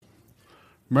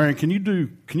Marion, can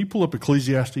you pull up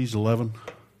Ecclesiastes 11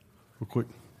 real quick?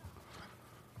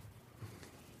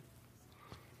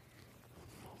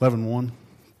 11:1.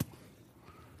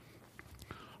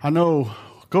 I know,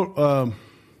 go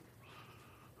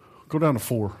down to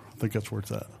 4. I think that's where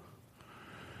it's at.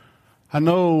 I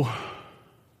know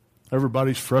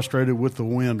everybody's frustrated with the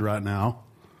wind right now,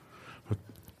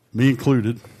 me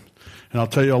included. And I'll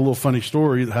tell you a little funny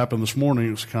story that happened this morning.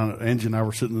 It was kind of, Angie and I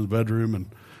were sitting in the bedroom, and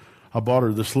I bought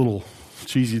her this little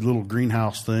cheesy little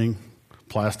greenhouse thing,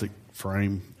 plastic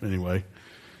frame anyway.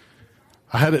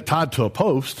 I had it tied to a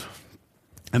post,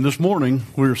 and this morning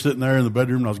we were sitting there in the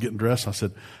bedroom and I was getting dressed. I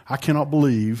said, I cannot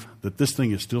believe that this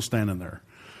thing is still standing there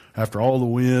after all the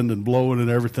wind and blowing and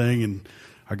everything, and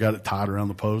I got it tied around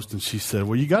the post. And she said,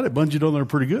 well, you got it bungeed on there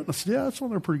pretty good. And I said, yeah, it's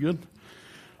on there pretty good.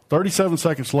 37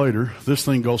 seconds later, this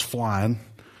thing goes flying,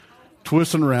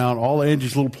 twisting around. All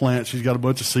Angie's little plants, she's got a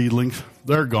bunch of seedlings.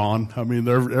 They're gone. I mean,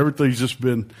 everything's just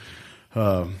been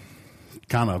kind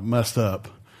of messed up.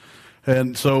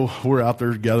 And so we're out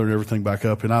there gathering everything back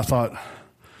up. And I thought,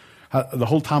 the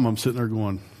whole time I'm sitting there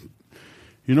going,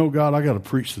 you know, God, I got to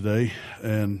preach today.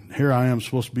 And here I am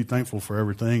supposed to be thankful for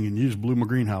everything. And you just blew my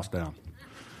greenhouse down.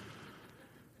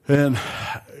 And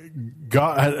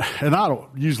God, and I don't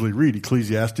usually read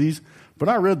Ecclesiastes, but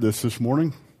I read this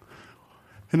morning.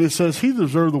 And it says, he that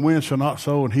observeth the wind shall not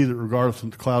sow, and he that regardeth the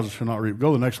clouds shall not reap.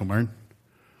 Go to the next one, Marion.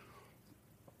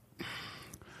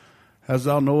 As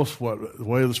thou knowest what the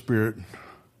way of the Spirit,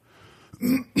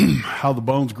 how the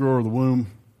bones grow of the womb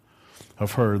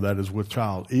of her that is with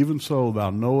child, even so thou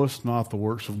knowest not the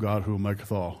works of God who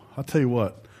maketh all. I tell you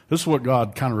what, this is what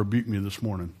God kind of rebuked me this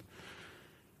morning.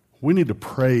 We need to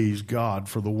praise God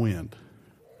for the wind.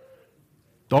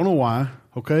 Don't know why,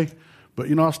 okay? But,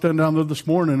 you know, I was standing down there this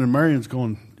morning and Marion's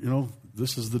going, you know,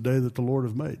 this is the day that the Lord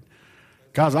has made.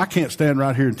 Guys, I can't stand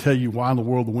right here and tell you why in the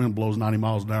world the wind blows 90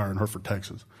 miles an hour in Hereford,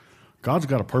 Texas. God's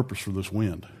got a purpose for this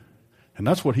wind. And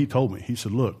that's what he told me. He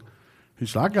said, look, he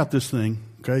said, I got this thing,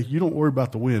 okay? You don't worry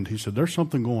about the wind. He said, there's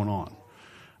something going on.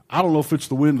 I don't know if it's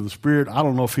the wind of the Spirit. I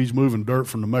don't know if he's moving dirt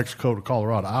from New Mexico to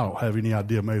Colorado. I don't have any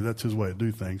idea. Maybe that's his way to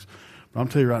do things. But I'm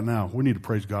telling you right now, we need to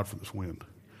praise God for this wind.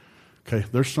 Okay,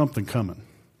 there's something coming.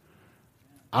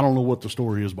 I don't know what the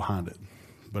story is behind it.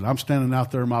 But I'm standing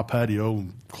out there in my patio,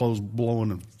 and clothes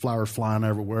blowing and flowers flying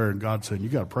everywhere, and God saying, you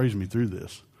got to praise me through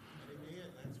this. Amen.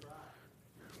 That's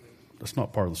right. That's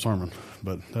not part of the sermon,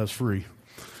 but that's free.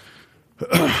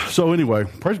 So anyway,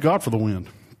 praise God for the wind.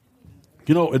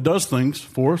 You know, it does things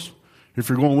for us. If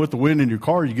you're going with the wind in your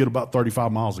car, you get about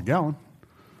 35 miles a gallon.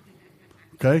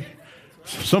 Okay?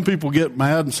 Some people get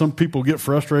mad and some people get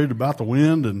frustrated about the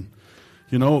wind and,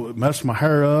 you know, it messed my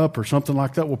hair up or something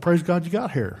like that. Well, praise God you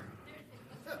got hair.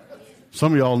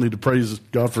 Some of y'all need to praise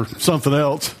God for something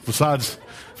else besides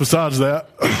that.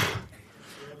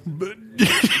 But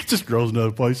it just grows in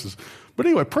other places. But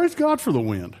anyway, praise God for the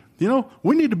wind. You know,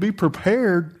 we need to be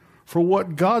prepared for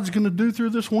what God's going to do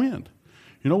through this wind.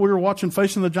 You know, we were watching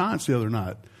Facing the Giants the other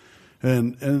night.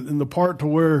 And the part to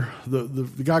where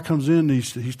the guy comes in,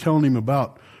 he's telling him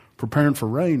about preparing for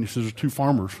rain. He says there's two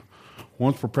farmers.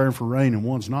 One's preparing for rain and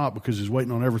one's not because he's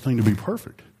waiting on everything to be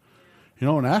perfect. You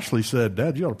know, and Ashley said,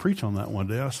 Dad, you ought to preach on that one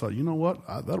day. I thought, you know what?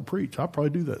 That'll preach. I'll probably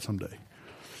do that someday.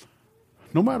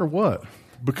 No matter what,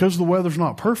 because the weather's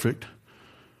not perfect,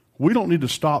 we don't need to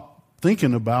stop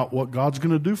thinking about what God's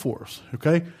going to do for us,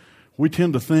 okay? We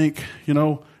tend to think, you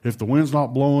know, if the wind's not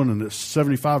blowing and it's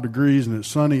 75 degrees and it's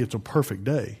sunny, it's a perfect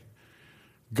day.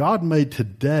 God made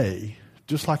today,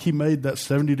 just like he made that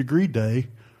 70-degree day,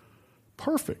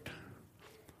 perfect.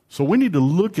 So we need to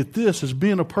look at this as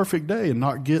being a perfect day and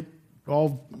not get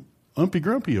all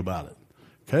umpy-grumpy about it,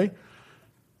 okay?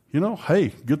 You know, hey,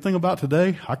 good thing about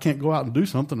today, I can't go out and do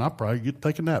something. I'll probably get to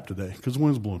take a nap today because the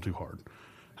wind's blowing too hard.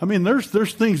 I mean, there's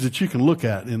things that you can look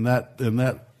at in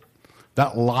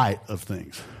that light of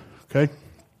things, okay?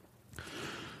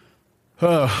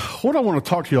 What I want to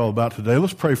talk to you all about today,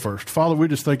 let's pray first. Father, we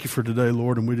just thank you for today,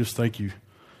 Lord, and we just thank you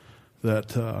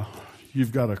that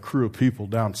you've got a crew of people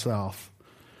down south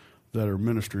that are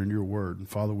ministering your word. And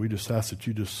Father, we just ask that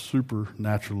you just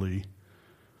supernaturally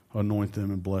anoint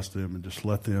them and bless them and just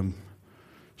let them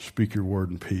speak your word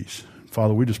in peace.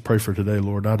 Father, we just pray for today,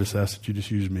 Lord. I just ask that you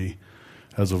just use me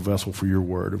as a vessel for your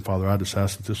word. And Father, I just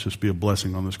ask that this just be a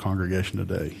blessing on this congregation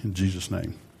today. In Jesus'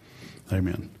 name,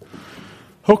 amen.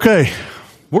 Okay,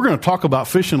 we're going to talk about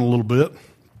fishing a little bit,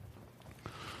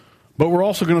 but we're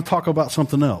also going to talk about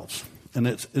something else. And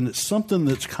it's something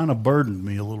that's kind of burdened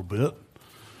me a little bit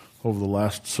over the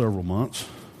last several months.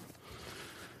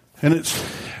 And it's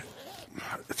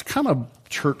kind of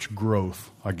church growth,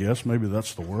 I guess. Maybe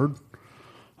that's the word.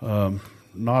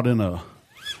 not in a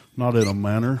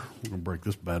manner. We're gonna break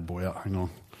this bad boy out. Hang on.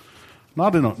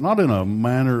 Not in a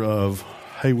manner of,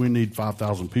 hey, we need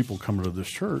 5,000 people coming to this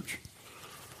church.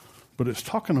 But it's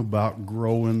talking about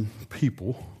growing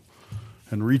people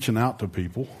and reaching out to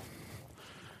people.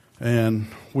 And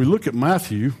we look at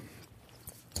Matthew,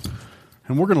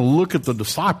 and we're going to look at the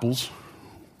disciples.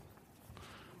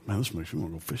 Man, this makes me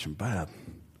want to go fishing bad.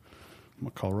 My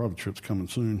Colorado trip's coming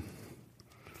soon.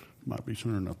 Might be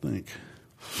sooner than I think.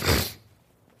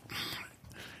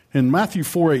 In Matthew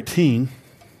 4:18,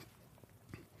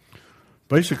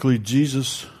 basically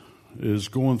Jesus is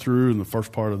going through in the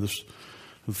first part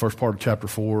of chapter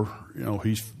 4.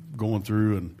 He's going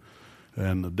through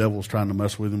and the devil's trying to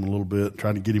mess with him a little bit,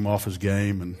 trying to get him off his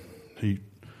game, and he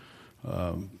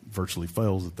virtually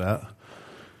fails at that.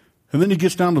 And then he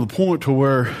gets down to the point to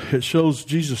where it shows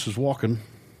Jesus is walking,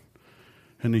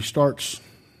 and he starts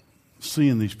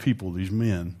seeing these people, these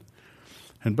men.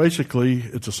 And basically,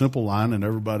 it's a simple line, and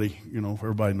everybody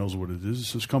knows what it is. It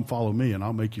says, "Come follow me, and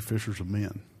I'll make you fishers of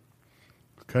men."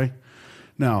 Okay?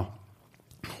 Now,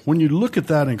 when you look at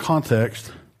that in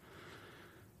context,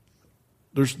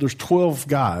 there's 12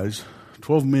 guys,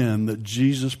 12 men that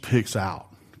Jesus picks out.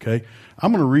 Okay?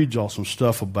 I'm going to read y'all some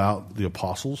stuff about the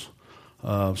apostles.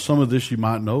 Some of this you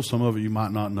might know, some of it you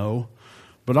might not know.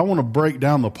 But I want to break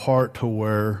down the part to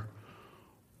where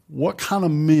what kind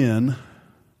of men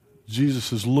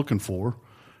Jesus is looking for.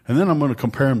 And then I'm going to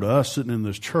compare them to us sitting in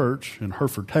this church in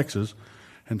Hereford, Texas,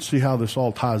 and see how this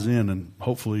all ties in, and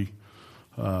hopefully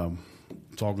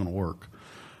it's all going to work.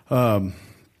 It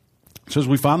says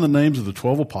we find the names of the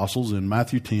 12 apostles in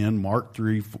Matthew 10, Mark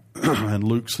 3, and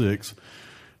Luke 6.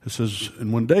 It says,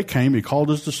 "And when day came, he called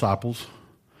his disciples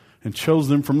and chose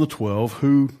them from the 12,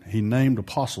 who he named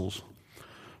apostles.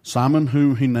 Simon,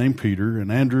 whom he named Peter,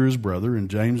 and Andrew his brother, and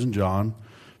James and John,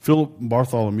 Philip and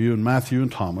Bartholomew, and Matthew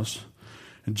and Thomas,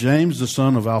 and James the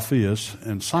son of Alphaeus,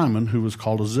 and Simon, who was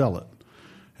called a zealot,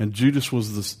 and Judas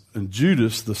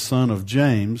the son of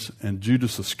James, and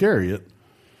Judas Iscariot,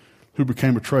 who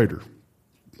became a traitor."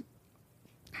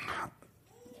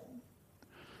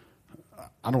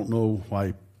 I don't know why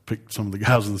he picked some of the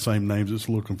guys with the same names. It's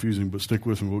a little confusing, but stick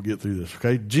with me. We'll get through this.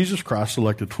 Okay? Jesus Christ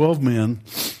selected 12 men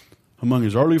among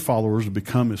his early followers to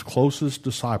become his closest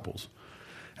disciples.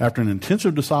 After an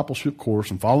intensive discipleship course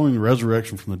and following the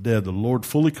resurrection from the dead, the Lord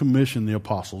fully commissioned the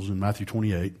apostles in Matthew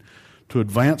 28 to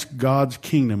advance God's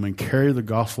kingdom and carry the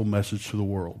gospel message to the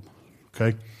world.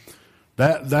 Okay?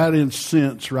 That in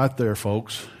sense right there,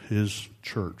 folks, is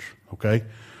church. Okay?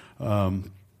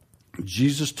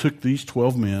 Jesus took these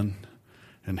 12 men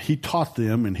and he taught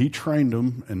them and he trained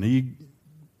them and he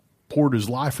poured his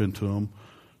life into them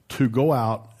to go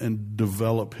out and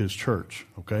develop his church.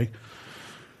 Okay? It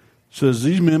says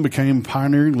these men became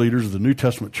pioneering leaders of the New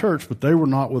Testament church, but they were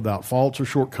not without faults or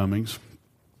shortcomings.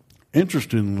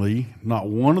 Interestingly, not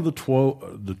one of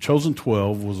the chosen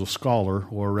 12 was a scholar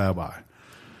or a rabbi.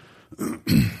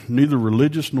 Neither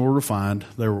religious nor refined.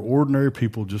 They were ordinary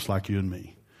people just like you and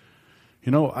me.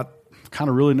 I kind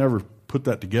of really never put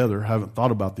that together. I haven't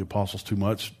thought about the apostles too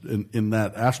much in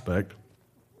that aspect.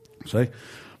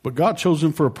 But God chose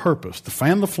them for a purpose, to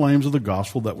fan the flames of the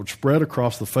gospel that would spread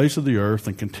across the face of the earth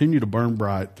and continue to burn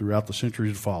bright throughout the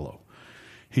centuries to follow.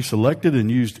 He selected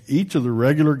and used each of the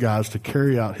regular guys to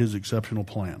carry out his exceptional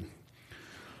plan.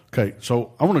 Okay,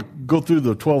 so I want to go through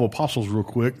the 12 apostles real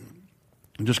quick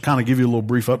and just kind of give you a little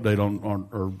brief update on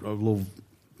or a little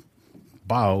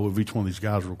bio of each one of these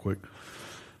guys real quick.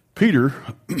 Peter,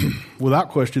 without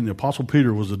question, the apostle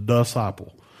Peter was a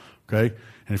disciple. Okay,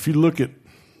 and if you look at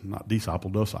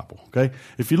disciple. Okay,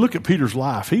 if you look at Peter's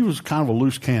life, he was kind of a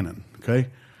loose cannon. Okay,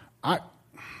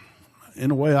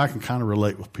 in a way, I can kind of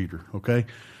relate with Peter. Okay,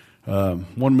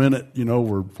 1 minute,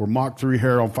 we're Mach 3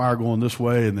 hair on fire going this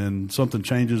way, and then something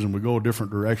changes and we go a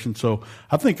different direction. So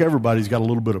I think everybody's got a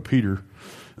little bit of Peter,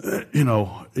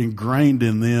 ingrained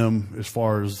in them as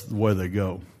far as the way they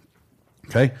go.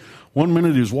 Okay, 1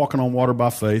 minute he was walking on water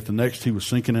by faith, the next he was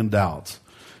sinking in doubts.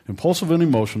 Impulsive and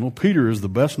emotional, Peter is the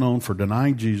best known for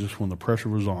denying Jesus when the pressure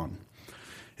was on.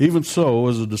 Even so,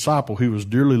 as a disciple, he was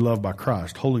dearly loved by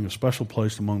Christ, holding a special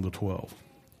place among the 12.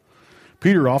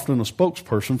 Peter, often a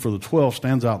spokesperson for the 12,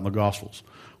 stands out in the Gospels.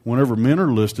 Whenever men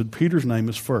are listed, Peter's name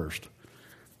is first.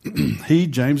 He,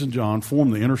 James, and John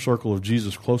form the inner circle of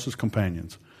Jesus' closest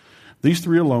companions. These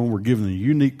three alone were given the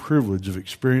unique privilege of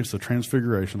experiencing the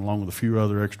transfiguration along with a few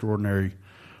other extraordinary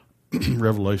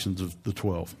revelations of the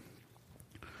 12.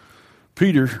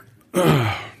 Peter,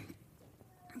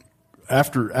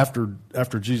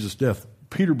 after Jesus' death,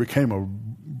 Peter became a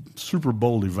super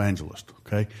bold evangelist.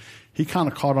 Okay, he kind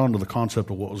of caught on to the concept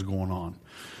of what was going on,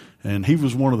 And he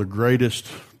was one of the greatest,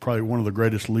 probably one of the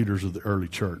greatest leaders of the early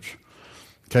church.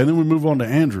 Okay, then we move on to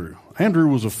Andrew. Andrew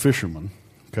was a fisherman,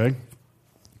 okay?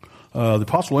 The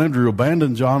Apostle Andrew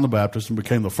abandoned John the Baptist and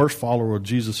became the first follower of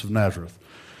Jesus of Nazareth.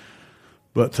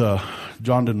 But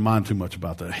John didn't mind too much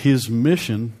about that. His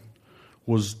mission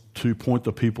was to point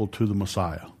the people to the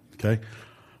Messiah, okay?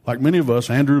 Like many of us,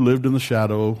 Andrew lived in the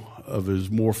shadow of his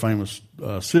more famous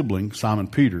sibling, Simon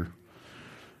Peter.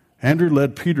 Andrew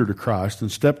led Peter to Christ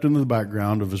and stepped into the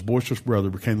background of his boisterous brother,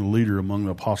 became the leader among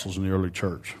the apostles in the early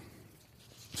church.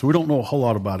 So we don't know a whole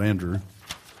lot about Andrew.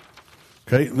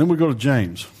 Okay, and then we go to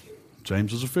James.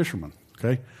 James is a fisherman,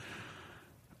 okay?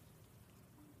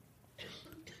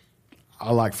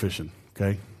 I like fishing,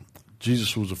 okay?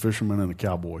 Jesus was a fisherman and a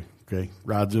cowboy, okay?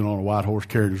 Rides in on a white horse,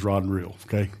 carried his rod and reel,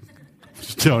 okay?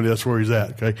 Just telling you that's where he's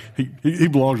at, okay? He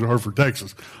belongs to Hereford,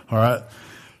 Texas, all right?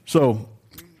 So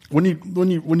when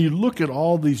you look at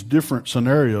all these different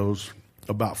scenarios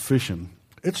about fishing,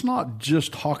 it's not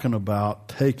just talking about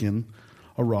taking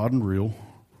a rod and reel,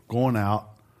 going out,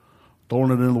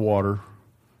 throwing it in the water,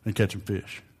 and catching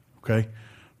fish, okay?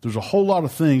 There's a whole lot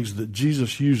of things that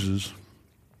Jesus uses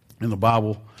in the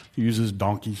Bible. He uses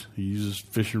donkeys, he uses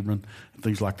fishermen, and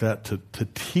things like that to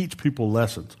teach people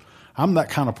lessons. I'm that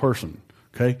kind of person,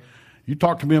 okay? You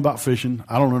talk to me about fishing,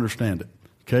 I don't understand it,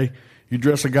 okay? You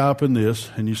dress a guy up in this,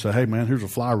 and you say, hey, man, here's a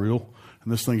fly reel,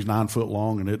 and this thing's 9 foot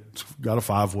long, and it's got a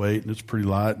 5 weight, and it's pretty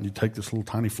light, and you take this little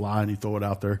tiny fly, and you throw it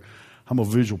out there. I'm a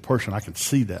visual person. I can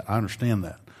see that. I understand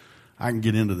that. I can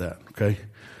get into that, okay?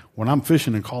 When I'm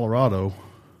fishing in Colorado,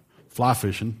 fly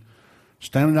fishing,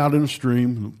 standing out in a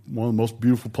stream, one of the most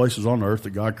beautiful places on earth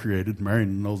that God created,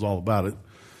 Marion knows all about it,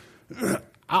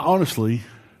 I honestly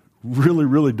really,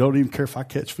 really don't even care if I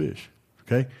catch fish,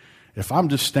 okay? If I'm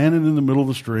just standing in the middle of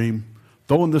the stream,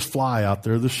 throwing this fly out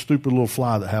there, this stupid little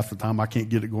fly that half the time I can't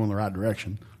get it going the right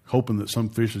direction, hoping that some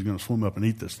fish is going to swim up and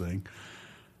eat this thing,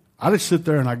 I just sit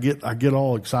there and I get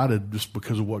all excited just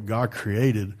because of what God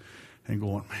created and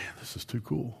going, man, this is too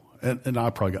cool. And I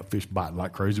probably got fish biting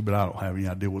like crazy, but I don't have any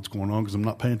idea what's going on because I'm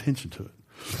not paying attention to it.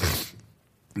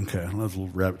 Okay, that's a little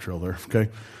rabbit trail there. Okay,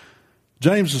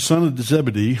 James, the son of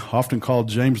Zebedee, often called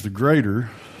James the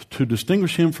Greater, to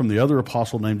distinguish him from the other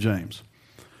apostle named James.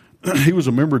 He was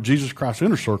a member of Jesus Christ's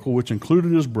inner circle, which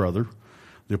included his brother,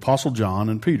 the apostle John,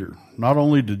 and Peter. Not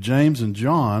only did James and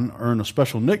John earn a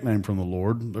special nickname from the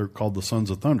Lord, they're called the Sons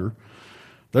of Thunder,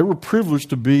 they were privileged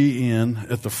to be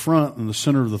at the front and the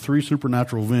center of the 3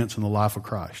 supernatural events in the life of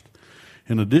Christ.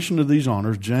 In addition to these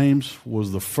honors, James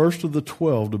was the first of the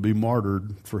 12 to be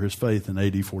martyred for his faith in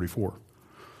AD 44.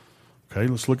 Okay,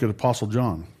 let's look at Apostle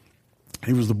John.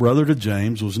 He was the brother to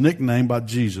James, was nicknamed by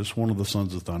Jesus, one of the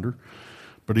Sons of Thunder,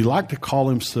 but he liked to call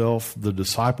himself the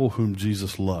disciple whom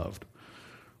Jesus loved.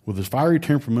 With his fiery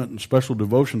temperament and special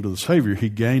devotion to the Savior, he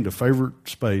gained a favorite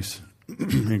space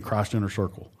in Christ's inner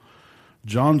circle.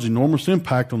 John's enormous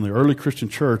impact on the early Christian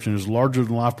church and his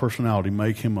larger-than-life personality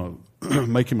make him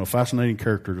a fascinating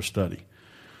character to study.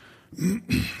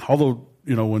 Although,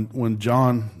 you know, when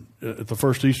John, at the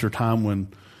first Easter time when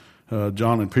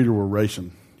John and Peter were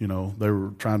racing, you know, they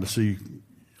were trying to see,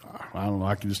 I don't know,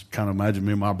 I can just kind of imagine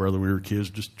me and my brother, we were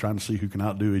kids, just trying to see who can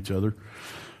outdo each other.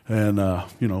 And,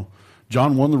 you know,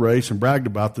 John won the race and bragged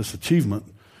about this achievement,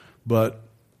 but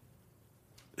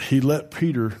he let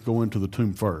Peter go into the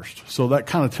tomb first. So that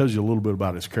kind of tells you a little bit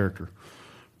about his character.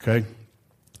 Okay?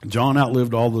 John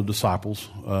outlived all the disciples,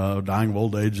 dying of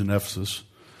old age in Ephesus,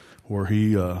 where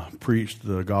he preached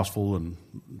the gospel and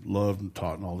loved and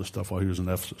taught and all this stuff while he was in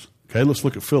Ephesus. Okay, let's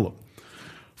look at Philip.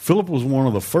 Philip was one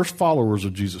of the first followers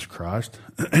of Jesus Christ,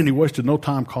 and he wasted no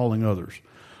time calling others,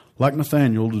 like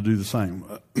Nathanael, to do the same.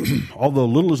 Although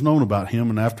little is known about him,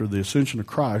 and after the ascension of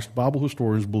Christ, Bible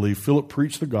historians believe Philip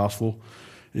preached the gospel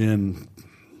in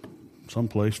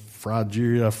someplace,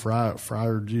 Phrygia,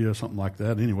 something like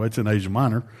that. Anyway, it's in Asia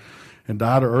Minor, and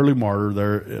died an early martyr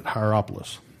there at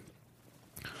Hierapolis.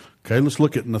 Okay, let's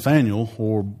look at Nathanael,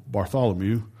 or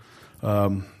Bartholomew.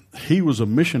 He was a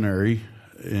missionary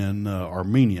in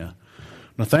Armenia.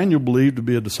 Nathanael believed to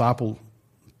be the disciple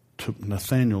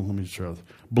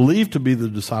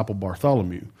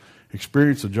Bartholomew,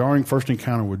 experienced a jarring first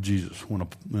encounter with Jesus. When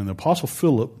the apostle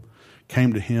Philip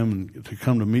came to him to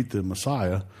come to meet the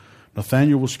Messiah,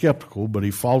 Nathanael was skeptical, but he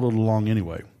followed along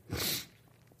anyway.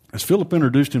 As Philip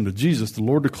introduced him to Jesus, the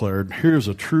Lord declared, "Here is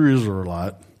a true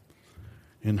Israelite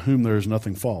in whom there is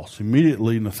nothing false."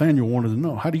 Immediately, Nathanael wanted to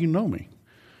know, "How do you know me?"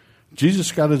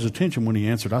 Jesus got his attention when he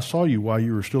answered, "I saw you while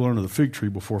you were still under the fig tree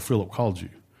before Philip called you."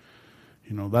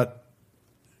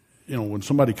 When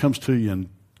somebody comes to you and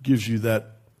gives you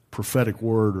that prophetic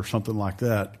word or something like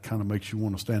that, it kind of makes you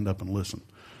want to stand up and listen.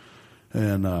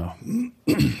 And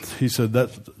he said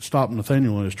that stopped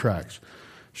Nathanael in his tracks.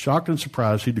 Shocked and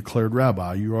surprised, he declared,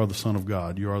 "Rabbi, you are the Son of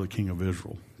God. You are the King of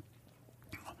Israel."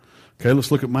 Okay,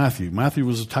 let's look at Matthew. Matthew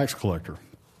was a tax collector,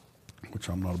 which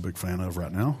I'm not a big fan of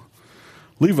right now.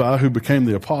 Levi, who became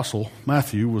the apostle,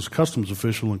 Matthew, was a customs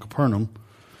official in Capernaum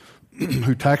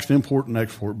who taxed import and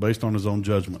export based on his own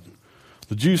judgment.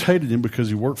 The Jews hated him because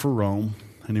he worked for Rome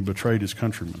and he betrayed his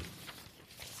countrymen.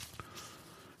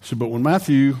 So, but when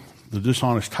Matthew, the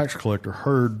dishonest tax collector,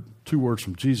 heard 2 words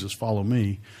from Jesus, "Follow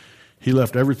me," he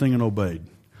left everything and obeyed.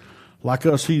 Like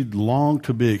us, he longed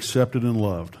to be accepted and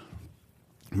loved.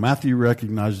 Matthew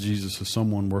recognized Jesus as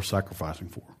someone worth sacrificing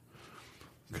for.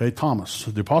 Okay, Thomas.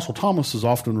 The Apostle Thomas is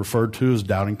often referred to as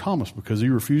Doubting Thomas because he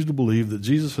refused to believe that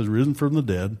Jesus had risen from the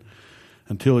dead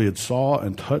until he had saw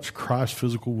and touched Christ's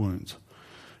physical wounds.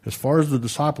 As far as the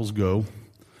disciples go,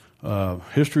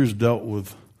 history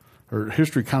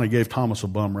kind of gave Thomas a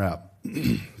bum rap.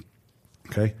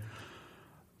 Okay?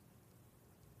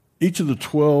 Each of the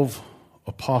 12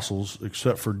 apostles,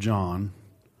 except for John,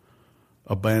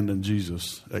 abandoned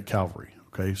Jesus at Calvary.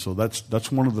 Okay, so that's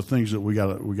one of the things that we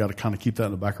got to kind of keep that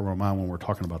in the back of our mind when we're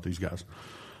talking about these guys.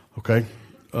 Okay,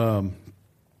 let's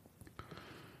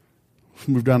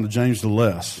move down to James the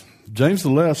Less. James the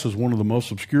Less is one of the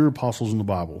most obscure apostles in the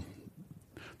Bible.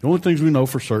 The only things we know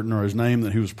for certain are his name,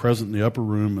 that he was present in the upper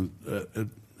room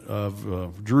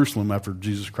of Jerusalem after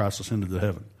Jesus Christ ascended to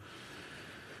heaven.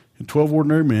 In 12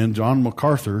 Ordinary Men, John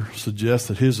MacArthur suggests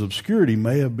that his obscurity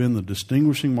may have been the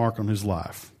distinguishing mark on his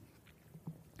life.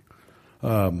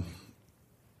 Simon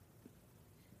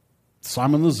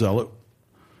the Zealot.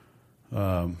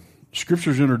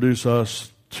 Scriptures introduce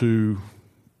us to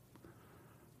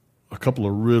a couple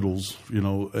of riddles,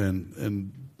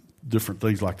 and different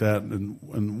things like that.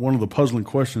 And one of the puzzling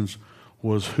questions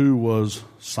was, who was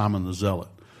Simon the Zealot?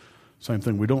 Same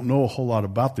thing. We don't know a whole lot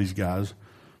about these guys,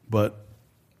 but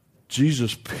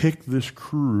Jesus picked this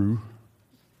crew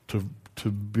to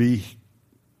be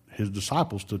his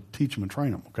disciples, to teach them and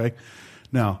train them. Okay.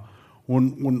 Now,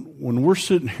 when we're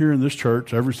sitting here in this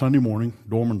church every Sunday morning,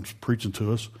 Dorman's preaching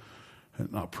to us.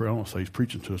 I don't say he's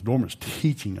preaching to us. Dorman's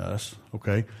teaching us,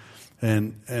 okay?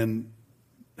 And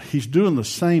he's doing the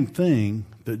same thing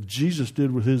that Jesus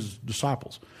did with his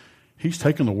disciples. He's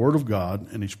taking the Word of God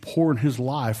and he's pouring his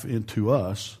life into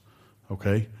us,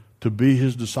 okay, to be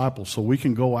his disciples so we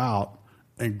can go out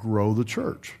and grow the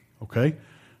church, okay?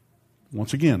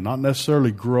 Once again, not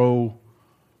necessarily grow,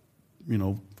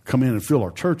 come in and fill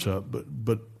our church up,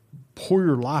 but pour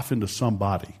your life into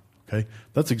somebody, okay?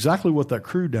 That's exactly what that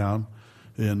crew down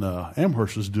in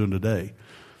Amherst is doing today.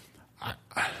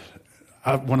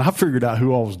 When I figured out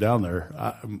who all was down there,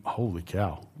 holy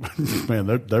cow. Man,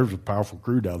 there's a powerful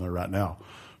crew down there right now,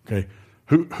 okay?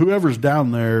 Whoever's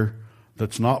down there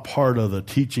that's not part of the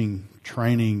teaching,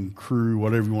 training crew,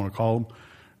 whatever you want to call them,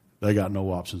 they got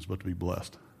no options but to be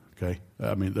blessed, okay?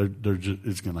 I mean,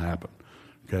 it's going to happen,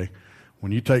 okay?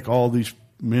 When you take all these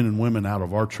men and women out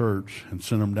of our church and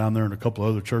send them down there in a couple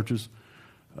of other churches,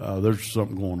 there's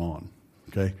something going on,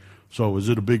 okay? So is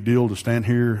it a big deal to stand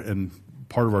here and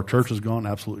part of our church is gone?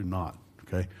 Absolutely not,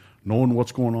 okay? Knowing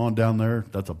what's going on down there,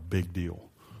 that's a big deal,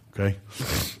 okay?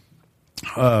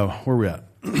 Where are we at?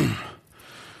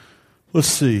 Let's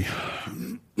see.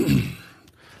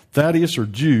 Thaddeus or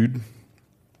Jude,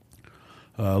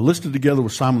 listed together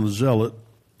with Simon the Zealot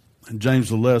and James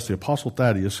the Less, the Apostle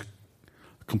Thaddeus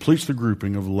completes the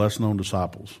grouping of the less-known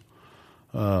disciples.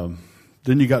 Then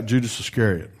you got Judas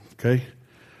Iscariot, okay?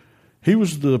 He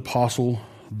was the apostle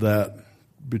that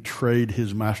betrayed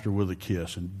his master with a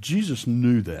kiss, and Jesus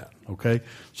knew that, okay?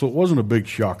 So it wasn't a big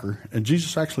shocker, and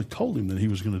Jesus actually told him that he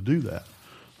was going to do that,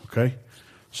 okay?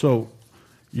 So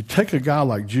you take a guy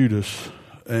like Judas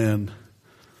and,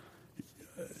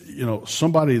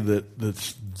 somebody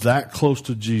that's that close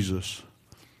to Jesus,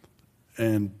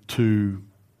 and to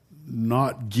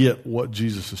not get what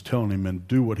Jesus is telling him and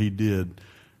do what he did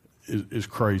is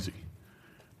crazy.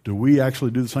 Do we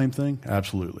actually do the same thing?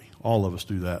 Absolutely. All of us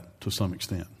do that to some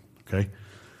extent. Okay?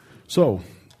 So,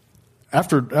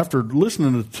 after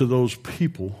listening to those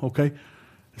people, okay,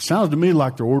 it sounds to me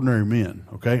like they're ordinary men.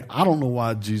 Okay? I don't know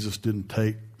why Jesus didn't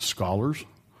take scholars.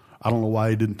 I don't know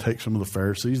why he didn't take some of the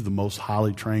Pharisees, the most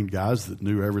highly trained guys that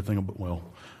knew everything about,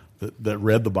 that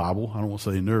read the Bible. I don't want to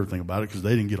say they knew everything about it because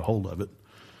they didn't get a hold of it.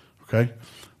 Okay?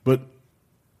 But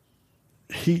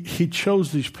he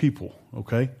chose these people,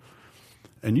 okay?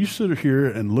 And you sit here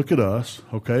and look at us,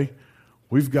 okay?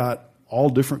 We've got all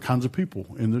different kinds of people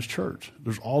in this church.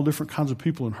 There's all different kinds of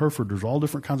people in Hereford. There's all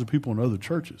different kinds of people in other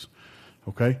churches,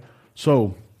 okay?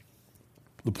 So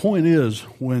the point is,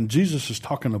 when Jesus is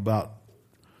talking about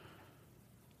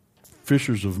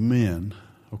fishers of men,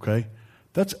 okay,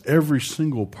 that's every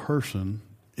single person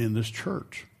in this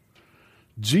church.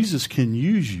 Jesus can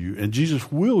use you, and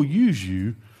Jesus will use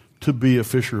you to be a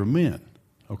fisher of men,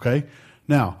 okay?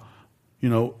 Now,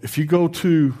 if you go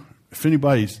to, if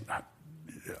anybody's, I'm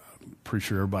pretty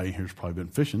sure everybody here's probably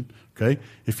been fishing, okay?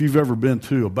 If you've ever been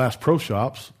to a Bass Pro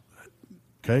Shops,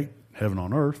 okay, heaven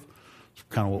on earth, it's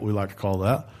kind of what we like to call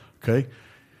that, okay?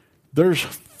 There's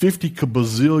 50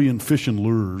 bazillion fishing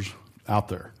lures out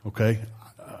there, okay?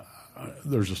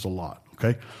 There's just a lot,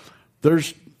 okay?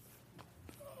 There's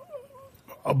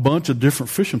a bunch of different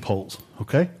fishing poles,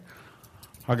 okay?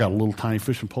 I got a little tiny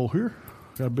fishing pole here.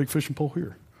 Got a big fishing pole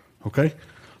here, okay?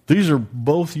 These are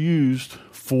both used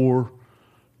for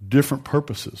different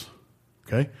purposes,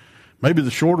 okay? Maybe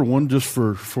the shorter one just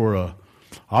for a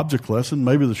object lesson.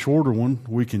 Maybe the shorter one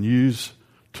we can use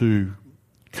to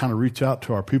kind of reach out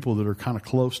to our people that are kind of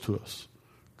close to us,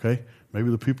 okay? Maybe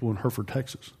the people in Hereford,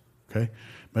 Texas, okay?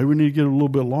 Maybe we need to get a little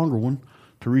bit longer one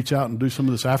to reach out and do some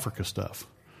of this Africa stuff.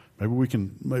 Maybe we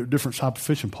can make a different type of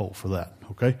fishing pole for that,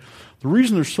 okay? The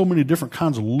reason there's so many different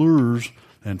kinds of lures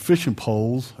and fishing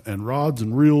poles and rods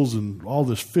and reels and all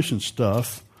this fishing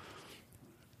stuff,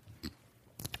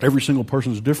 every single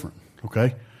person is different,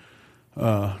 okay?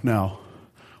 Now,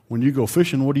 when you go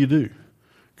fishing, what do?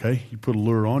 Okay, you put a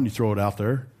lure on, you throw it out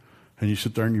there, and you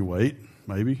sit there and you wait,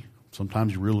 maybe.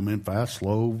 Sometimes you reel them in fast,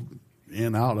 slow,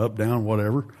 in, out, up, down,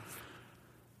 whatever.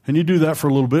 And you do that for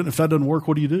a little bit, and if that doesn't work,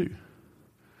 what do? You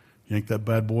yank that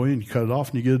bad boy and you cut it off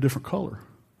and you get a different color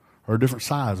or a different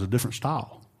size, a different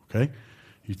style, okay?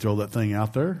 You throw that thing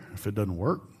out there. If it doesn't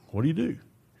work, what do?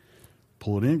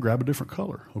 Pull it in, grab a different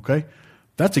color, okay?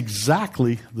 That's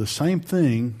exactly the same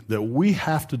thing that we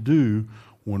have to do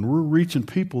when we're reaching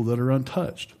people that are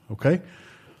untouched, okay?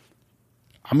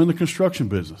 I'm in the construction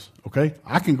business, okay?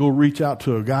 I can go reach out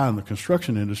to a guy in the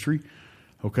construction industry,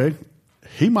 okay?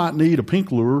 He might need a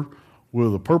pink lure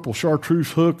with a purple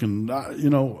chartreuse hook and,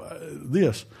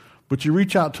 this. But you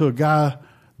reach out to a guy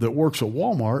that works at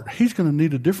Walmart, he's going to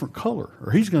need a different color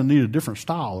or he's going to need a different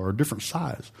style or a different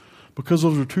size because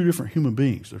those are two different human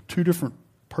beings. They're two different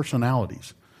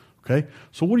personalities, okay?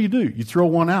 So what do? You throw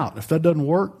one out. If that doesn't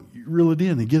work, you reel it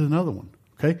in and get another one,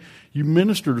 okay? You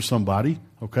minister to somebody,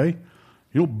 okay?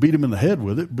 You don't beat them in the head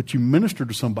with it, but you minister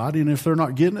to somebody, and if they're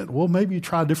not getting it, well, maybe you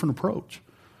try a different approach,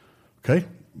 okay?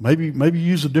 Maybe you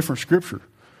use a different scripture.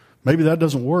 Maybe that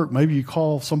doesn't work. Maybe you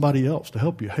call somebody else to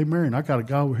help you. Hey, Marion, I got a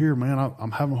guy over here, man.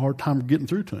 I'm having a hard time getting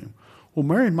through to him. Well,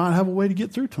 Marion might have a way to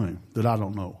get through to him that I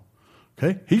don't know.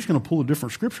 Okay? He's going to pull a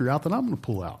different scripture out than I'm going to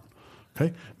pull out.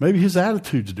 Okay? Maybe his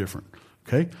attitude's different.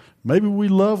 Okay? Maybe we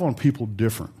love on people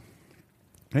different.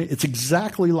 Okay? It's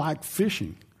exactly like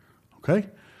fishing. Okay?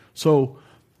 So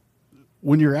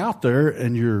when you're out there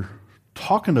and you're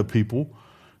talking to people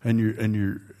and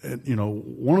you're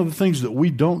one of the things that we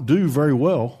don't do very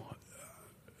well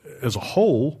as a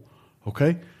whole,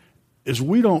 okay, is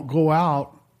we don't go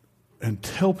out and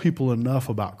tell people enough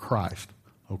about Christ,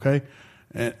 okay?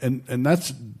 And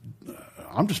that's,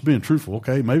 I'm just being truthful,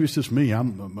 okay? Maybe it's just me.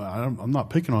 I'm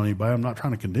not picking on anybody. I'm not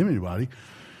trying to condemn anybody.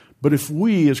 But if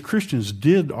we as Christians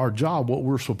did our job, what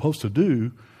we're supposed to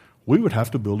do, we would have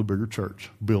to build a bigger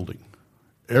church building.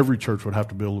 Every church would have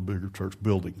to build a bigger church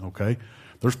building, okay?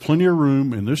 There's plenty of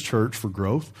room in this church for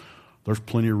growth. There's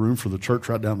plenty of room for the church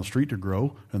right down the street to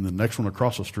grow, and the next one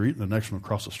across the street, and the next one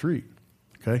across the street.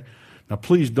 Okay? Now,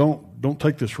 please don't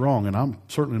take this wrong, and I'm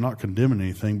certainly not condemning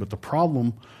anything, but the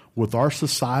problem with our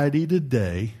society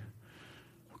today,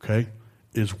 okay,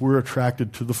 is we're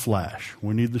attracted to the flash.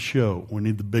 We need the show. We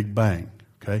need the big bang,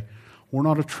 okay? We're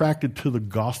not attracted to the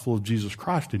gospel of Jesus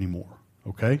Christ anymore,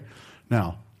 okay?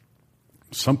 Now,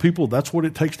 some people, that's what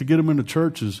it takes to get them into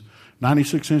church is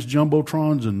 96-inch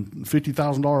jumbotrons and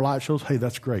 $50,000 light shows. Hey,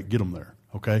 that's great. Get them there,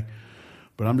 okay?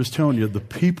 But I'm just telling you, the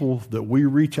people that we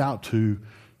reach out to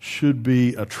should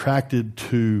be attracted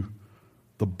to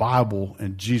the Bible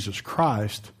and Jesus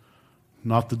Christ,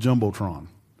 not the jumbotron,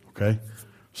 okay?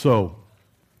 So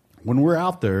when we're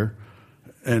out there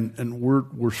and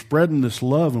we're spreading this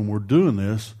love and we're doing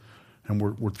this and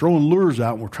we're throwing lures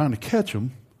out and we're trying to catch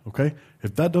them, okay?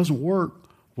 If that doesn't work,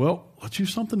 well, let's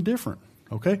use something different,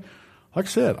 okay? Like I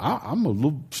said, I'm a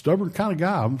little stubborn kind of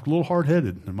guy. I'm a little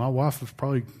hard-headed, and my wife is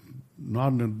probably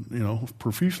nodding,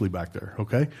 profusely back there,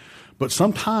 okay? But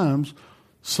sometimes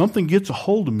something gets a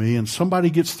hold of me, and somebody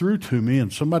gets through to me,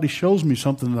 and somebody shows me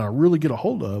something that I really get a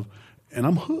hold of, and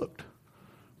I'm hooked.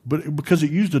 But because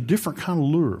it used a different kind of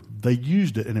lure. They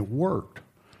used it, and it worked,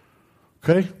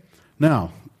 okay?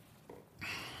 Now,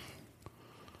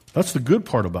 that's the good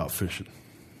part about fishing.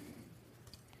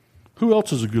 Who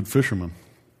else is a good fisherman?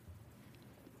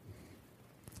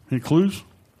 Any clues?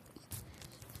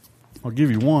 I'll give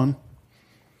you one.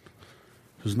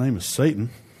 His name is Satan.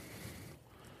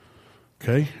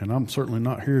 Okay, and I'm certainly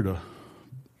not here to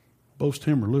boast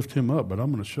him or lift him up, but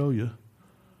I'm going to show you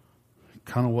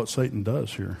kind of what Satan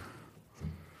does here.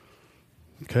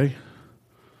 Okay?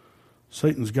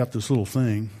 Satan's got this little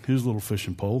thing, his little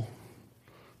fishing pole.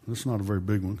 This is not a very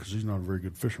big one because he's not a very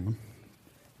good fisherman.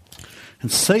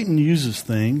 And Satan uses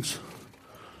things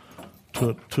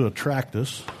to attract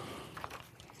us.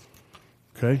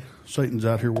 Okay? Satan's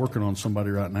out here working on somebody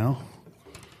right now.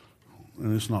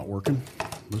 And it's not working.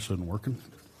 This isn't working.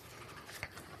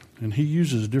 And he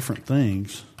uses different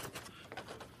things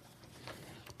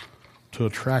to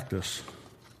attract us,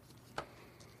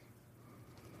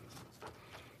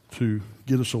 to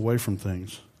get us away from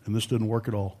things. And this didn't work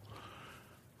at all.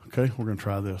 Okay, we're going to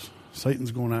try this.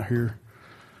 Satan's going out here,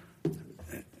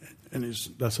 and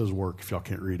that says work if y'all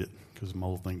can't read it, because my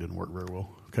little thing didn't work very well.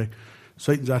 Okay,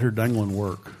 Satan's out here dangling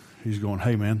work. He's going,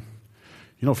 hey, man,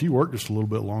 you know, if you work just a little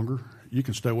bit longer, you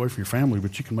can stay away from your family,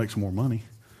 but you can make some more money,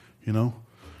 you know.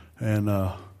 And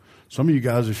some of you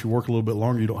guys, if you work a little bit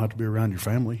longer, you don't have to be around your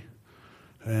family.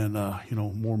 And, you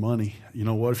know, more money. You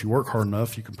know what? If you work hard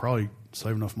enough, you can probably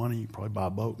save enough money. You can probably buy a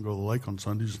boat and go to the lake on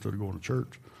Sundays instead of going to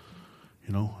church,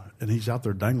 you know. And he's out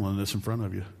there dangling this in front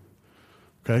of you.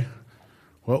 Okay?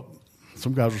 Well,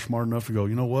 some guys are smart enough to go,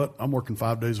 you know what? I'm working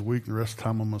 5 days a week, and the rest of the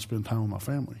time I'm going to spend time with my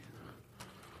family.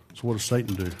 So what does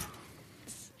Satan do?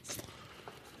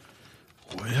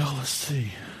 Well, let's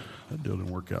see. That deal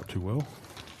didn't work out too well.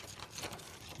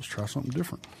 Let's try something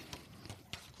different.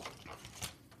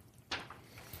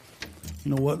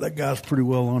 You know what? That guy's pretty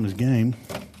well on his game.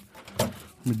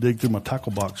 Let me dig through my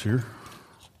tackle box here.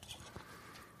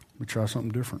 Let me try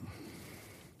something different.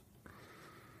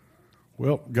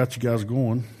 Well, got you guys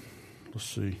going. Let's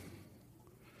see.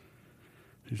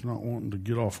 He's not wanting to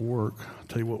get off work. I'll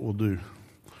tell you what we'll do.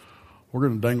 We're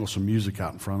going to dangle some music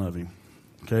out in front of him.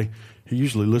 Okay? He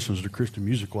usually listens to Christian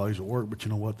music while he's at work, but you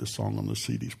know what? This song on this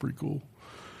CD is pretty cool.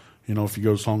 You know, if you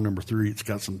go to song number 3, it's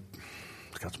got some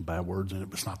bad words in it,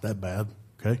 but it's not that bad.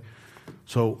 Okay?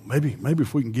 So maybe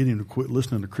if we can get him to quit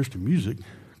listening to Christian music,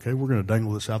 okay, we're going to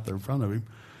dangle this out there in front of him.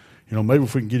 You know, maybe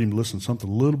if we can get him to listen to something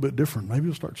a little bit different, maybe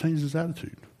he'll start changing his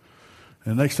attitude.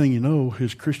 And the next thing you know,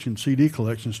 his Christian CD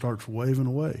collection starts waving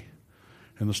away.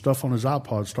 And the stuff on his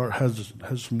iPod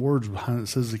has some words behind it that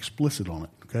says explicit on it,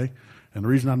 okay? And the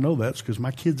reason I know that is because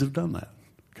my kids have done that,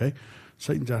 okay?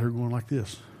 Satan's out here going like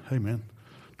this. Hey, man,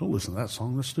 don't listen to that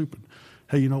song. That's stupid.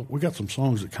 Hey, you know, we got some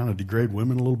songs that kind of degrade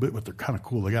women a little bit, but they're kind of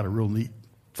cool. They got a real neat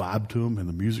vibe to them, and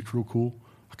the music's real cool.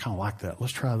 I kind of like that.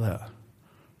 Let's try that.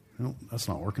 You know, that's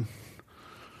not working.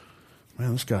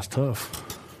 Man, this guy's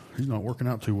tough. He's not working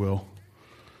out too well.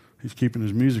 He's keeping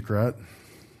his music right.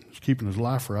 He's keeping his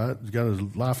life right. He's got his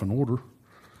life in order.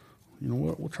 You know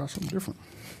what? We'll try something different.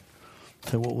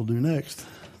 Tell you what we'll do next.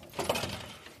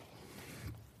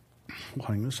 We'll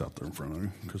hang this out there in front of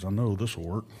him because I know this will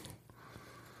work.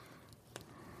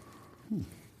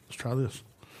 Let's try this.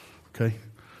 Okay.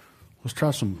 Let's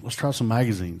try some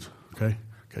magazines. Okay.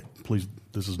 Okay. Please,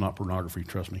 this is not pornography.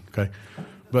 Trust me. Okay.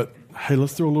 But hey,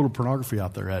 let's throw a little pornography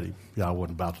out there at him. Yeah, I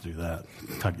wasn't about to do that.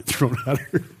 I'd get thrown out of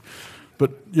here.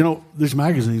 But, you know, these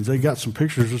magazines, they got some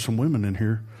pictures of some women in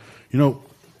here. You know,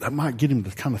 that might get him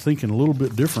to kind of thinking a little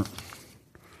bit different.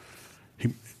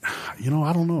 You know,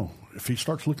 I don't know. If he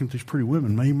starts looking at these pretty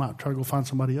women, maybe he might try to go find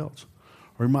somebody else.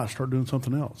 Or he might start doing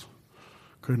something else.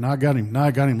 Okay, now I got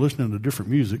him listening to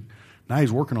different music. Now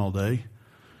he's working all day.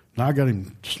 Now I got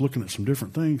him just looking at some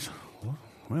different things. Well,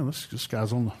 man, this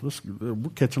guy's on this. We're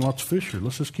catching lots of fish here.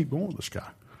 Let's just keep going with this guy.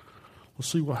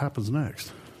 Let's see what happens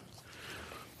next.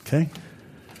 Okay.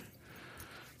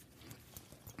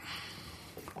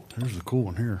 Here's the cool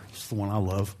one here. It's the one I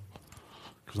love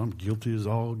because I'm guilty as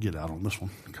all get out on this one.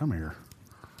 Come here.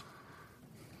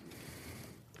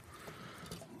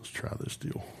 Let's try this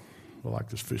deal. I like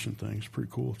this fishing thing. It's pretty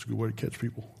cool. It's a good way to catch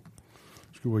people.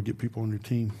 It's a good way to get people on your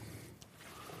team.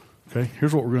 Okay,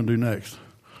 here's what we're going to do next.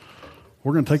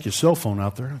 We're going to take your cell phone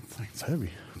out there. I think it's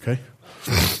heavy. Okay?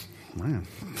 Man.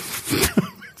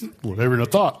 Whatever I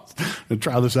thought. And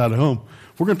try this out at home.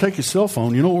 We're going to take his cell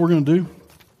phone. You know what we're going to do?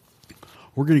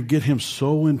 We're going to get him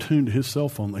so in tune to his cell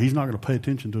phone that he's not going to pay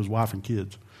attention to his wife and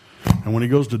kids. And when he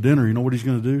goes to dinner, you know what he's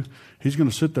going to do? He's going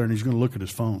to sit there and he's going to look at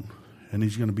his phone. And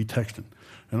he's going to be texting.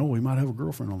 And, he might have a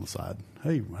girlfriend on the side.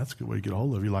 Hey, that's a good way to get a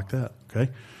hold of you like that,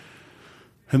 okay?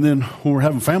 And then when we're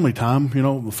having family time, you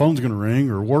know, the phone's going to ring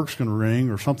or work's going to ring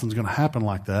or something's going to happen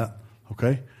like that,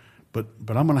 okay? But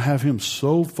I'm going to have him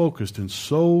so focused and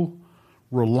so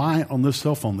reliant on this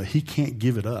cell phone that he can't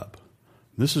give it up.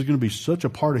 This is going to be such a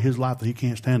part of his life that he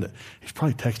can't stand it. He's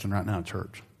probably texting right now in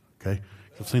church. Okay?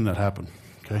 I've seen that happen.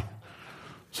 Okay?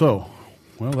 So,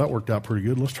 well, that worked out pretty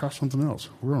good. Let's try something else.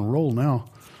 We're on a roll now.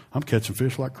 I'm catching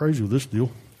fish like crazy with this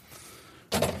deal.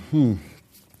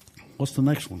 What's the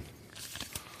next one?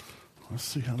 Let's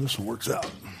see how this one works out.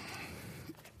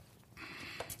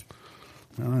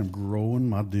 Now I'm growing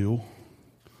my deal.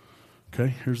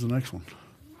 Okay, here's the next one.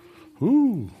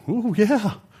 Ooh,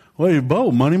 yeah. Well,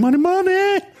 Bo, money.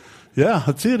 Yeah,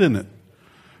 that's it, isn't it?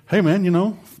 Hey, man,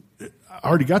 I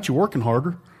already got you working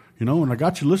harder, and I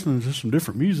got you listening to some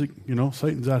different music.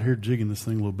 Satan's out here jigging this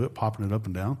thing a little bit, popping it up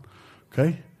and down.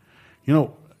 Okay?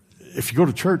 If you go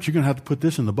to church, you're going to have to put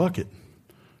this in the bucket.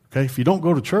 Okay? If you don't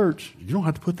go to church, you don't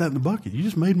have to put that in the bucket. You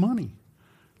just made money.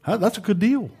 That's a good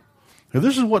deal. Now,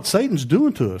 this is what Satan's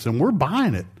doing to us, and we're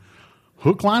buying it.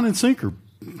 Hook, line, and sinker.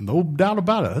 No doubt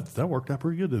about it. That worked out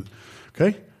pretty good.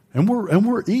 Okay? And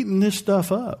we're eating this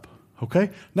stuff up.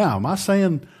 Okay? Now, am I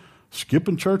saying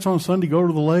skipping church on Sunday, go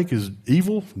to the lake is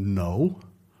evil? No.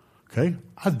 Okay?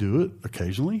 I do it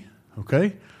occasionally.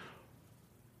 Okay?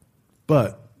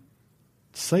 But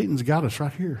Satan's got us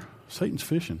right here. Satan's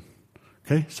fishing.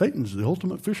 Okay? Satan's the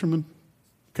ultimate fisherman.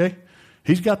 Okay?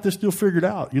 He's got this deal figured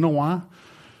out. You know why?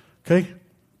 Okay?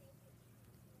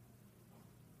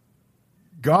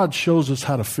 God shows us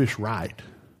how to fish right.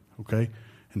 Okay?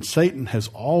 And Satan has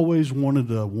always wanted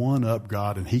to one-up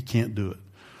God, and he can't do it.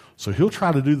 So he'll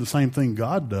try to do the same thing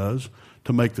God does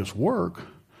to make this work,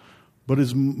 but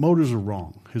his motives are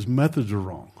wrong. His methods are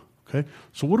wrong. Okay?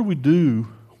 So what do we do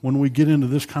when we get into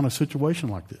this kind of situation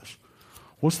like this?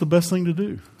 What's the best thing to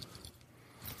do?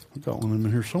 I've got one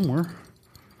in here somewhere.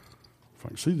 If I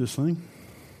can see this thing.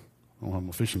 I don't have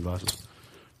my fishing glasses.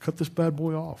 Cut this bad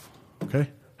boy off. Okay?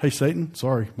 Hey, Satan,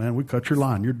 sorry, man, we cut your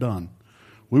line. You're done.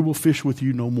 We will fish with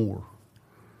you no more.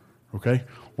 Okay?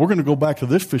 We're going to go back to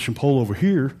this fishing pole over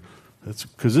here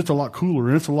because it's a lot cooler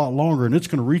and it's a lot longer and it's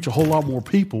going to reach a whole lot more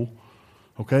people.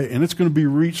 Okay? And it's going to be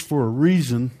reached for a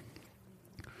reason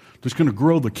that's going to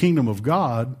grow the kingdom of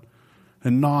God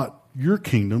and not your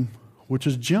kingdom, which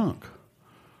is junk.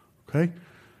 Okay?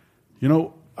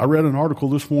 I read an article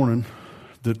this morning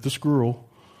that this girl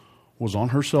was on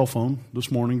her cell phone this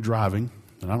morning driving,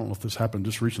 and I don't know if this happened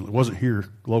just recently. It wasn't here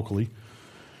locally.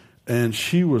 And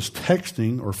she was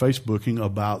texting or Facebooking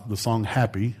about the song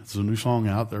Happy. It's a new song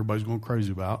out that everybody's going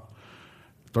crazy about.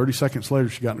 30 seconds later,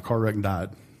 she got in a car wreck and died.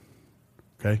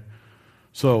 Okay?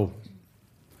 So,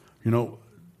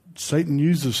 Satan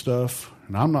uses stuff,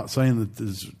 and I'm not saying that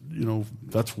this,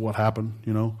 that's what happened,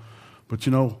 but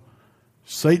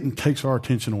Satan takes our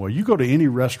attention away. You go to any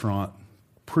restaurant,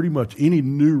 pretty much any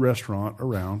new restaurant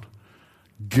around,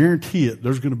 guarantee it,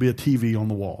 there's going to be a TV on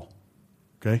the wall,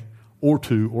 okay, or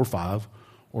 2 or 5,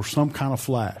 or some kind of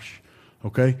flash,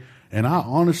 okay? And I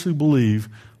honestly believe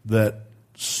that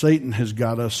Satan has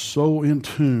got us so in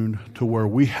tune to where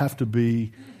we have to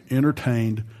be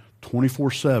entertained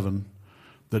 24/7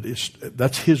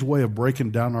 that's his way of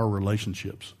breaking down our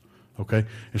relationships, okay?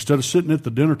 Instead of sitting at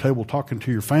the dinner table talking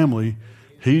to your family,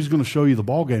 he's going to show you the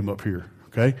ball game up here,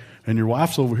 okay? And your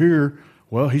wife's over here,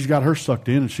 well, he's got her sucked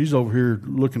in, and she's over here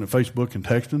looking at Facebook and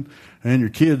texting. And your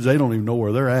kids, they don't even know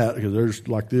where they're at because they're just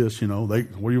like this, They, what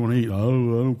do you want to eat?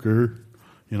 Oh, I don't care,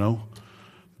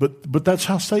 But that's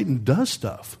how Satan does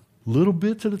stuff. Little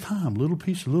bits at a time, little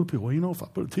piece. Well, if I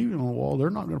put a TV on the wall, they're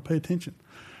not going to pay attention.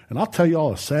 And I'll tell you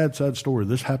all a sad, sad story.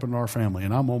 This happened to our family,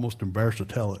 and I'm almost embarrassed to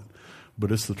tell it,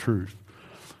 but it's the truth.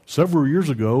 Several years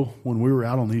ago, when we were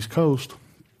out on the East Coast,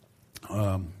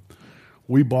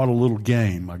 we bought a little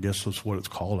game. I guess that's what it's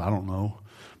called. I don't know.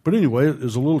 But anyway, it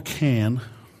was a little can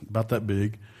about that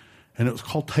big, and it was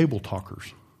called Table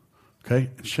Talkers. Okay?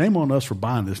 And shame on us for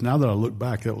buying this. Now that I look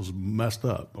back, that was messed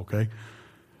up. Okay?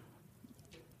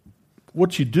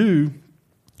 What you do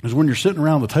is when you're sitting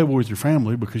around the table with your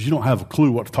family because you don't have a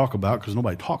clue what to talk about because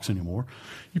nobody talks anymore,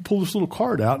 you pull this little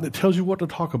card out and it tells you what to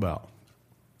talk about.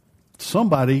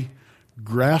 Somebody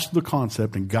grasped the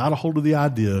concept and got a hold of the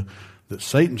idea that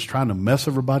Satan's trying to mess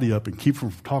everybody up and keep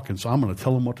them from talking, so I'm going to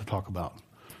tell them what to talk about.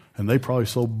 And they probably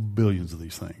sold billions of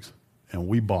these things. And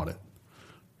we bought it.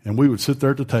 And we would sit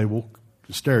there at the table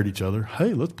and stare at each other.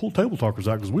 Hey, let's pull Table Talkers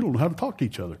out because we don't know how to talk to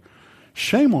each other.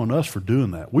 Shame on us for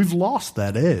doing that. We've lost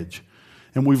that edge.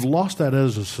 And we've lost that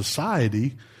as a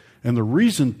society. And the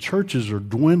reason churches are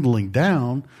dwindling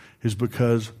down is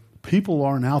because people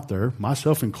aren't out there,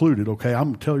 myself included. Okay, I'm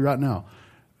going to tell you right now,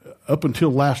 up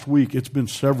until last week, it's been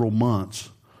several months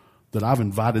that I've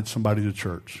invited somebody to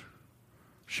church.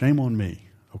 Shame on me,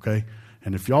 okay?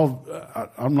 And if y'all,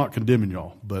 I'm not condemning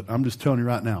y'all, but I'm just telling you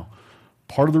right now,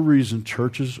 Part of the reason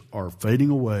churches are fading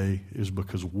away is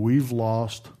because we've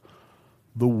lost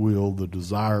the will, the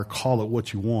desire, call it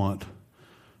what you want,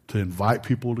 to invite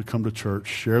people to come to church,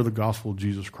 share the gospel of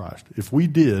Jesus Christ. If we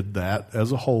did that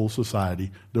as a whole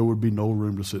society, there would be no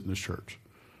room to sit in this church.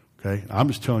 Okay? I'm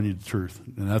just telling you the truth,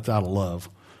 and that's out of love.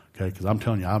 Okay? Because I'm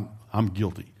telling you, I'm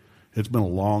guilty. It's been a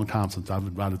long time since I've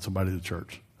invited somebody to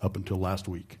church, up until last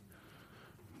week.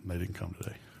 They didn't come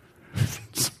today.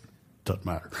 Doesn't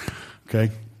matter.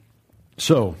 Okay?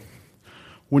 So,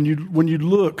 when you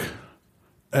look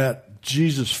at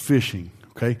Jesus fishing,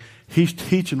 okay, he's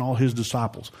teaching all his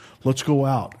disciples, let's go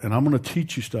out, and I'm going to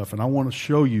teach you stuff, and I want to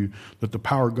show you that the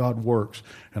power of God works,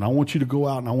 and I want you to go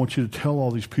out, and I want you to tell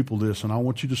all these people this, and I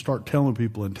want you to start telling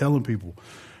people, and I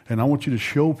want you to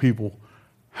show people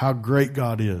how great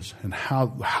God is, and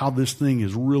how this thing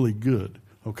is really good,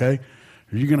 okay?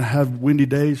 Are you going to have windy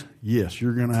days? Yes,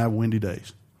 you're going to have windy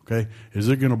days, okay? Is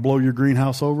it going to blow your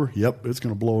greenhouse over? Yep, it's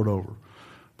going to blow it over.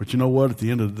 But you know what? At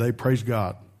the end of the day, praise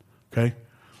God, okay?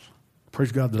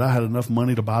 Praise God that I had enough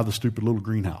money to buy the stupid little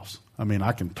greenhouse. I mean,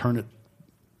 I can turn it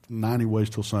 90 ways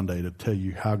till Sunday to tell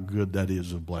you how good that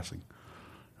is a blessing,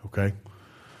 okay?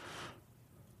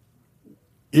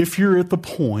 If you're at the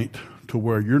point to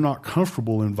where you're not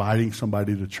comfortable inviting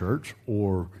somebody to church,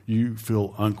 or you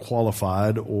feel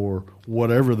unqualified, or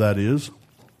whatever that is,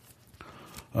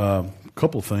 a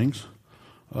couple of things.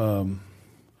 To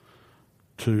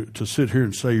sit here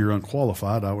and say you're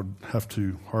unqualified, I would have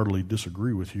to heartily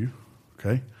disagree with you.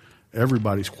 Okay?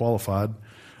 Everybody's qualified.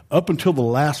 Up until the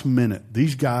last minute,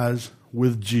 these guys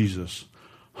with Jesus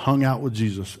hung out with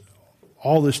Jesus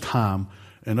all this time,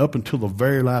 and up until the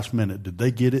very last minute, did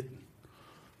they get it?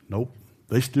 Nope.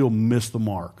 They still missed the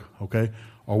mark. Okay?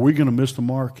 Are we going to miss the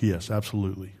mark? Yes,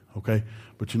 absolutely. Okay?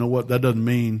 But you know what? That doesn't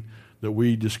mean that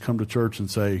we just come to church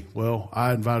and say, well,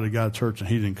 I invited a guy to church and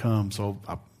he didn't come, so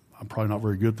I'm probably not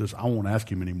very good at this. I won't ask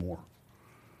him anymore.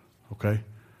 Okay?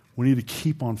 We need to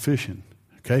keep on fishing.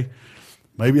 Okay?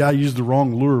 Maybe I used the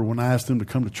wrong lure when I asked them to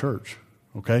come to church.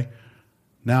 Okay?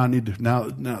 Now I need to, now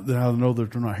that I know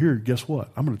that they're not here, guess what?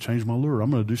 I'm going to change my lure.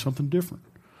 I'm going to do something different.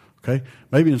 Okay?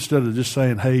 Maybe instead of just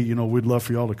saying, hey, we'd love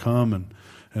for y'all to come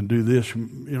and do this,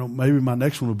 maybe my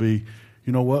next one will be,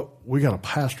 you know what? We got a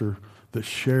pastor that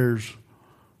shares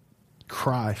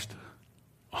Christ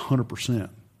 100%.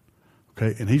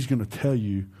 Okay? And he's going to tell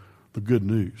you the good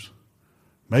news.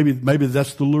 Maybe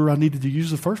that's the lure I needed to use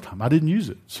the first time. I didn't use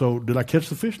it. So did I catch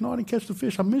the fish? No, I didn't catch the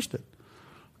fish. I missed it.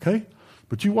 Okay?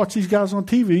 But you watch these guys on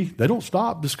TV, they don't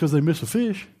stop just because they miss a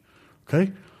fish.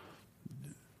 Okay?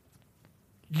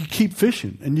 You keep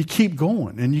fishing, and you keep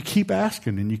going, and you keep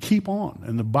asking, and you keep on.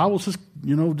 And the Bible says,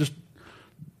 just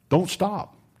don't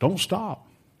stop. Don't stop.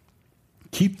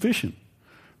 Keep fishing.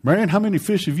 Marion, how many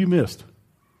fish have you missed?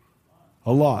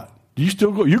 A lot. Do you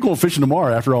still go? You're going fishing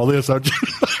tomorrow after all this, aren't you?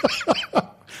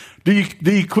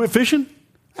 Do you quit fishing?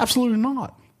 Absolutely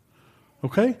not.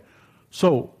 Okay?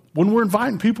 So when we're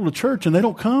inviting people to church and they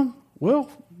don't come,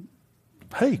 well,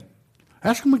 hey,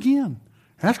 ask them again.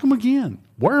 Ask them again.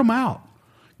 Wear them out.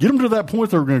 Get them to that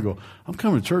point they're going to go, I'm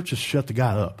coming to church, just shut the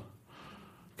guy up.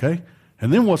 Okay?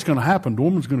 And then what's going to happen,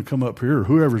 Dorman's going to come up here, or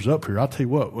whoever's up here. I'll tell you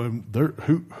what,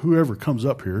 whoever comes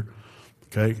up here,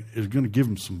 okay, is going to give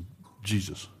them some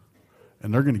Jesus.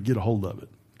 And they're going to get a hold of it.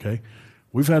 Okay?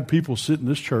 We've had people sit in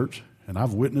this church, and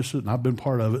I've witnessed it, and I've been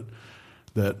part of it,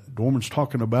 that Dorman's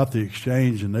talking about the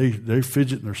exchange, and they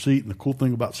fidget in their seat. And the cool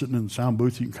thing about sitting in the sound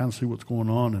booth, you can kind of see what's going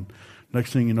on. And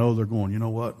next thing you know, they're going, you know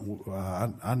what?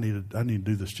 I need to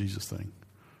do this Jesus thing.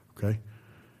 Okay?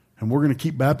 And we're going to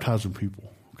keep baptizing people.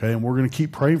 Okay? And we're going to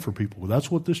keep praying for people. That's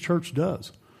what this church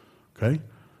does. Okay?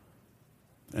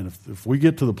 And if we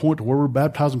get to the point to where we're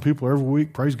baptizing people every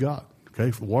week, praise God. Okay?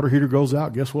 If the water heater goes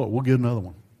out, guess what? We'll get another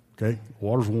one. Okay? The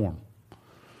water's warm.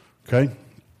 Okay?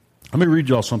 Let me read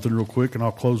y'all something real quick, and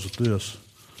I'll close with this.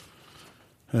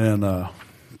 And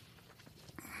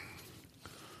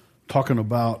talking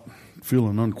about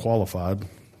feeling unqualified.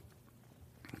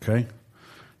 Okay?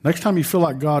 Next time you feel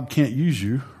like God can't use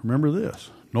you, remember this.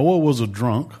 Noah was a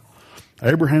drunk.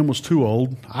 Abraham was too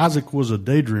old. Isaac was a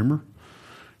daydreamer.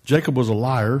 Jacob was a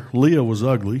liar. Leah was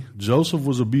ugly. Joseph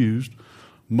was abused.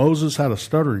 Moses had a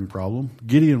stuttering problem.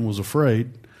 Gideon was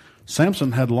afraid.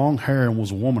 Samson had long hair and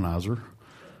was a womanizer.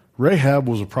 Rahab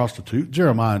was a prostitute.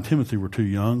 Jeremiah and Timothy were too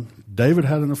young. David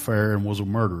had an affair and was a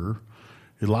murderer.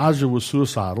 Elijah was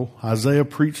suicidal. Isaiah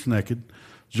preached naked.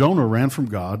 Jonah ran from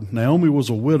God. Naomi was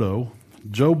a widow.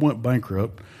 Job went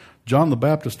bankrupt. John the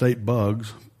Baptist ate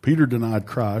bugs. Peter denied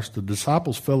Christ. The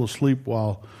disciples fell asleep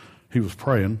while he was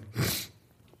praying.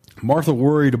 Martha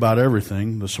worried about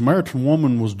everything. The Samaritan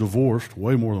woman was divorced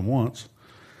way more than once.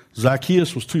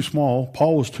 Zacchaeus was too small.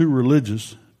 Paul was too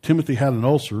religious. Timothy had an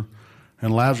ulcer.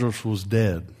 And Lazarus was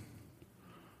dead.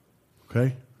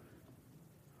 Okay?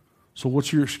 So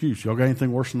what's your excuse? Y'all got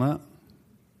anything worse than that?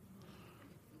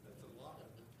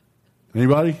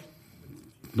 Anybody?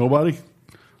 Nobody?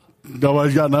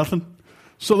 Nobody's got nothing?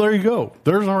 So there you go.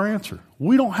 There's our answer.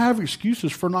 We don't have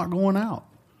excuses for not going out.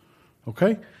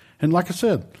 Okay? And like I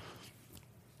said,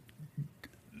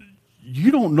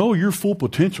 you don't know your full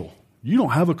potential. You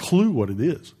don't have a clue what it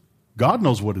is. God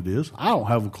knows what it is. I don't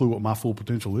have a clue what my full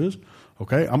potential is.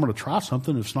 Okay? I'm going to try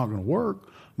something. If it's not going to work,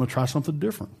 I'm going to try something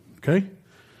different. Okay?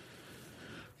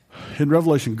 In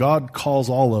Revelation, God calls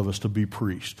all of us to be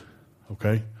priests.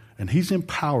 Okay? And He's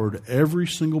empowered every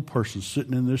single person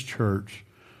sitting in this church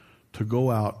to go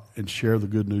out and share the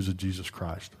good news of Jesus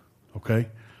Christ. Okay?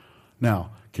 Now,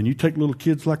 can you take little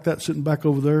kids like that sitting back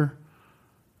over there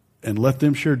and let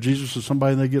them share Jesus with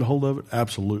somebody and they get a hold of it?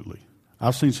 Absolutely.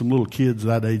 I've seen some little kids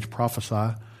that age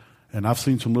prophesy, and I've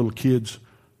seen some little kids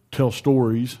tell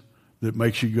stories that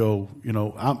makes you go, you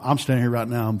know, I'm standing here right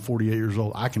now, I'm 48 years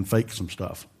old. I can fake some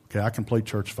stuff. Okay, I can play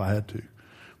church if I had to.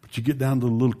 But you get down to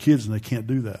the little kids and they can't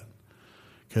do that.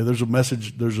 Okay, there's a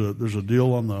message, there's a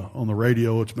deal on the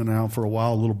radio. It's been around for a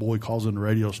while. A little boy calls in the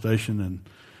radio station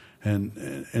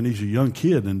and he's a young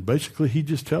kid, and basically he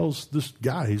just tells this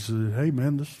guy, he says, "Hey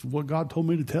man, this is what God told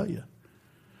me to tell you."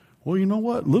 Well, you know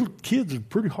what? Little kids are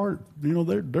pretty hard. You know,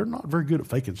 they're not very good at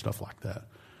faking stuff like that.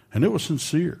 And it was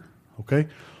sincere. Okay?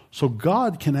 So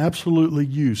God can absolutely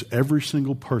use every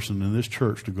single person in this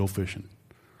church to go fishing.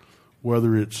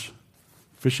 Whether it's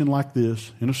fishing like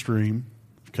this, in a stream,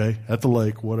 okay, at the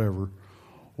lake, whatever,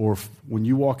 or when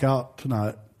you walk out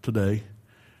today,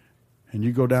 and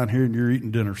you go down here and you're eating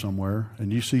dinner somewhere,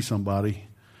 and you see somebody,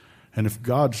 and if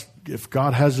God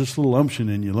has this little umption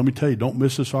in you, let me tell you, don't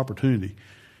miss this opportunity.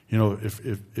 You know,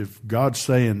 if God's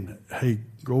saying, "Hey,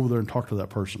 go over there and talk to that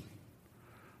person,"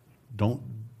 don't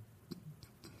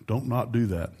not do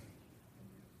that.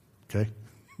 Okay?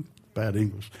 Bad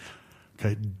English.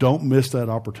 Okay? Don't miss that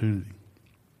opportunity.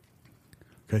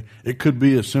 Okay? It could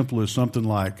be as simple as something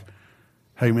like,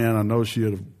 "Hey man, I noticed you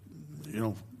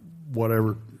had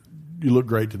whatever. You look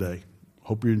great today.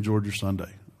 Hope you enjoyed your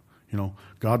Sunday. You know,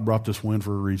 God brought this win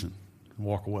for a reason." And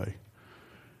walk away.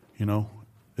 You know?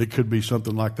 It could be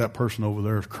something like that person over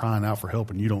there is crying out for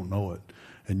help and you don't know it.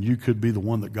 And you could be the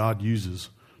one that God uses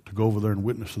to go over there and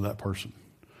witness to that person.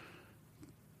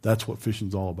 That's what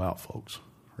fishing's all about, folks,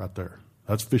 right there.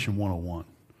 That's fishing 101.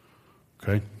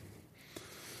 Okay?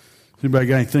 Anybody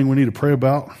got anything we need to pray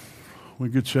about? We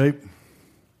in good shape?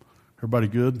 Everybody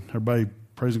good? Everybody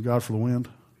praising God for the wind?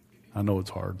 I know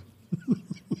it's hard.